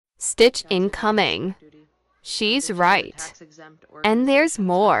Stitch incoming. She's right. And there's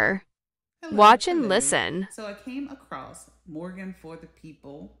more. Hello, Watch and hello. listen. So I came across Morgan for the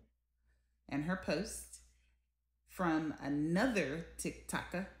People and her post from another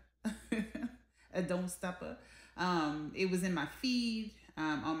TikToker, a Don't Stopper. It was in my feed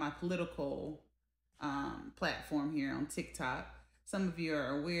on my political platform here on TikTok. Some of you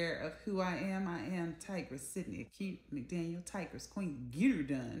are aware of who I am. I am Tigress Sydney Acute McDaniel, Tigress Queen. Get her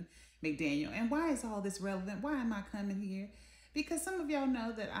done, McDaniel. And why is all this relevant? Why am I coming here? Because some of y'all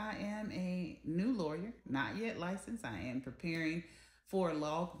know that I am a new lawyer, not yet licensed. I am preparing for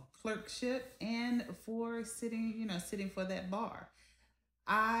law clerkship and for sitting for that bar.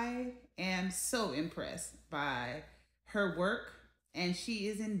 I am so impressed by her work, and she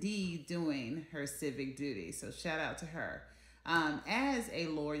is indeed doing her civic duty. So, shout out to her. As a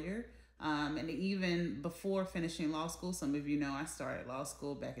lawyer, and even before finishing law school, some of you know I started law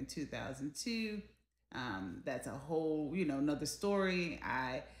school back in 2002. That's a whole, another story.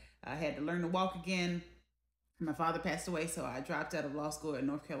 I had to learn to walk again. My father passed away, so I dropped out of law school at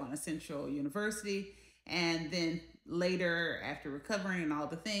North Carolina Central University. And then later, after recovering and all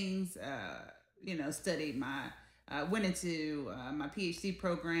the things, studied went into my PhD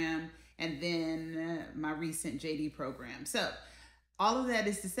program and then my recent JD program. So, all of that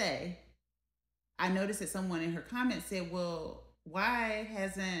is to say, I noticed that someone in her comments said, well, why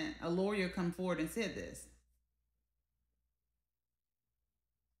hasn't a lawyer come forward and said this?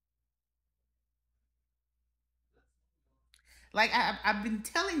 Like I've been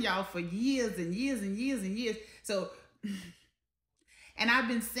telling y'all for years and years and years and years. So, and I've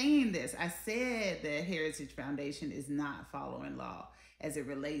been saying this. I said that Heritage Foundation is not following law as it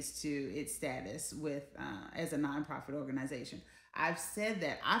relates to its status with as a nonprofit organization. I've said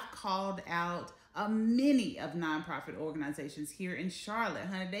that. I've called out many of nonprofit organizations here in Charlotte.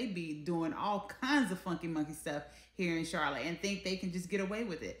 Honey, they be doing all kinds of funky monkey stuff here in Charlotte and think they can just get away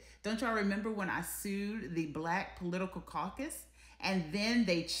with it. Don't y'all remember when I sued the Black Political Caucus and then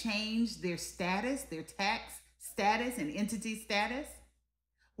they changed their status, their tax status and entity status?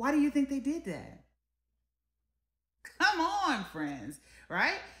 Why do you think they did that? Come on, friends,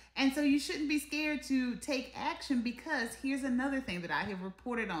 right? And so you shouldn't be scared to take action, because here's another thing that I have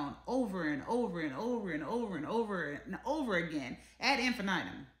reported on over and over and over and over and over and over again ad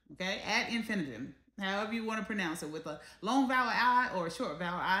infinitum, okay? Ad infinitum, however you want to pronounce it, with a long vowel I or a short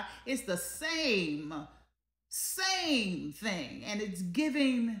vowel I. It's the same thing, and it's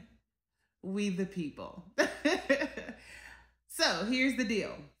giving we the people. So here's the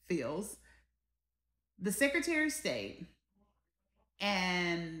deal, Feels. The Secretary of State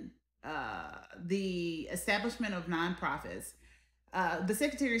and the establishment of nonprofits, the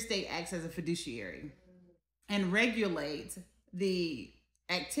Secretary of State acts as a fiduciary and regulates the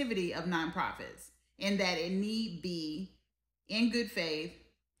activity of nonprofits in that it need be in good faith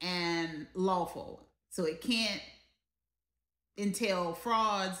and lawful. So it can't entail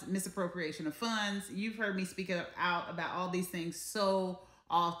frauds, misappropriation of funds. You've heard me speak out about all these things so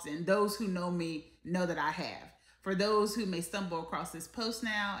often. Those who know me know that I have. For those who may stumble across this post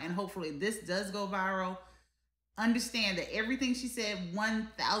now, and hopefully this does go viral, understand that everything she said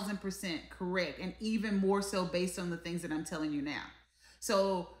 1000% correct, and even more so based on the things that I'm telling you now.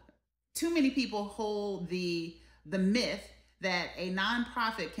 So too many people hold the myth that a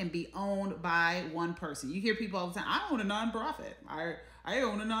nonprofit can be owned by one person. You hear people all the time, I own a nonprofit. I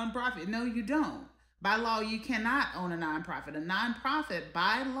own a nonprofit. No, you don't. By law, you cannot own a nonprofit. A nonprofit,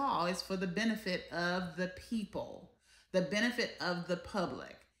 by law, is for the benefit of the people, the benefit of the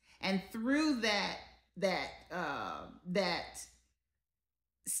public, and through that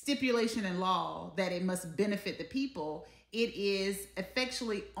stipulation in law that it must benefit the people, it is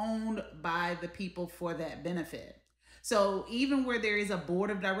effectually owned by the people for that benefit. So even where there is a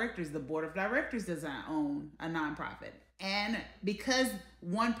board of directors, the board of directors does not own a nonprofit. And because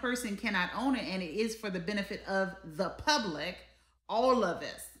one person cannot own it and it is for the benefit of the public, all of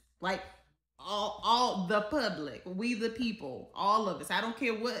us, like all the public, we the people, all of us, I don't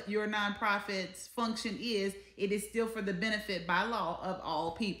care what your nonprofit's function is, it is still for the benefit by law of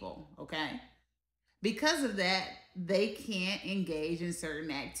all people, okay? Because of that, they can't engage in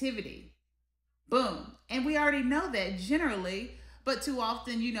certain activity. Boom. And we already know that generally, but too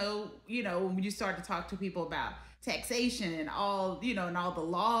often, when you start to talk to people about taxation and all, and all the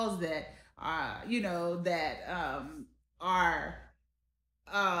laws that are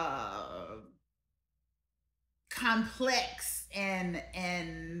complex and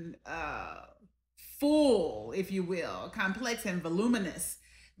full, if you will, complex and voluminous,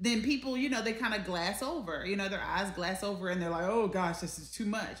 then people, they kind of glass over, their eyes glass over and they're like, oh gosh, this is too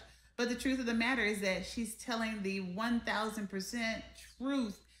much. But the truth of the matter is that she's telling the 1000%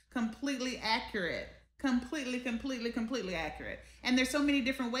 truth, completely accurate, completely accurate. And there's so many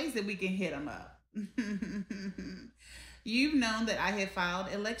different ways that we can hit them up. You've known that I have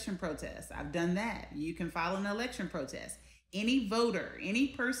filed election protests. I've done that. You can file an election protest. Any voter, any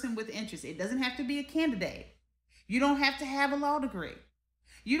person with interest, it doesn't have to be a candidate. You don't have to have a law degree.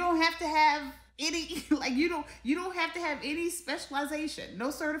 You don't have to have any, you don't have to have any specialization, no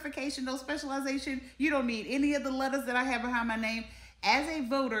certification, no specialization. You don't need any of the letters that I have behind my name. As a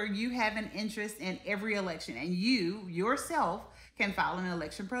voter, you have an interest in every election, and you yourself can file an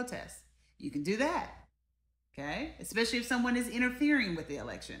election protest. You can do that. Okay. Especially if someone is interfering with the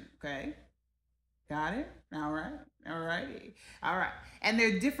election. Okay. Got it? All right. All right. All right. And there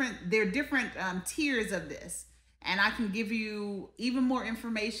are different tiers of this. And I can give you even more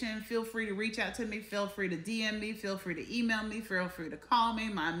information. Feel free to reach out to me. Feel free to DM me. Feel free to email me. Feel free to call me.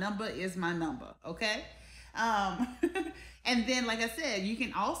 My number is my number. Okay. And then, like I said, you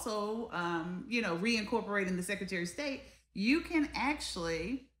can also, reincorporating the Secretary of State, you can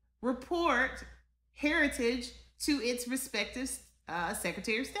actually report heritage to its respective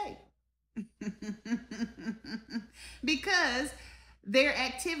Secretary of State. Because their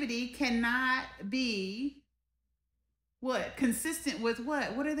activity cannot be consistent with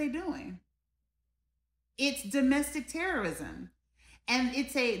what are they doing? It's domestic terrorism. And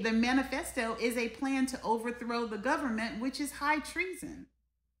the manifesto is a plan to overthrow the government, which is high treason.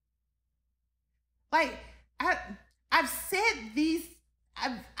 Like, I've said these,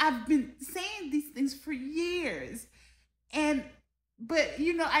 I've been saying these things for years. But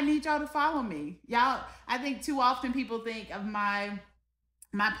I need y'all to follow me. Y'all, I think too often people think of my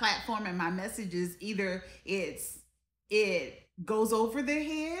platform and my messages, either it goes over their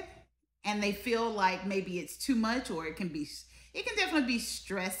head and they feel like maybe it's too much, or it can definitely be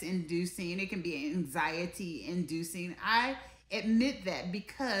stress inducing. It can be anxiety inducing. I admit that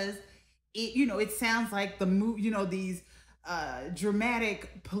because it sounds like these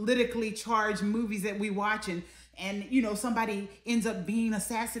dramatic, politically charged movies that we watch, and somebody ends up being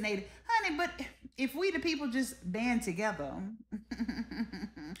assassinated. Honey, but if we the people just band together,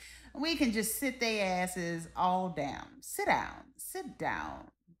 we can just sit their asses all down. Sit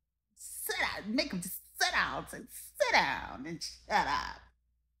down. Make them just sit down and sit down and shut up.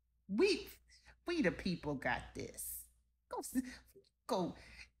 We the people got this. Go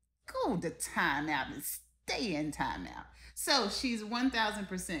to timeout and stay in timeout. So she's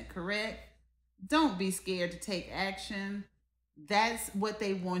 1000% correct. Don't be scared to take action. That's what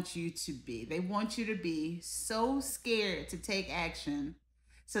they want you to be. They want you to be so scared to take action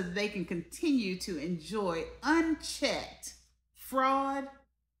so that they can continue to enjoy unchecked fraud,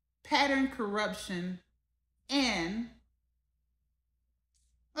 pattern corruption, and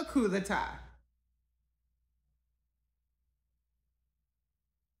a coup d'etat.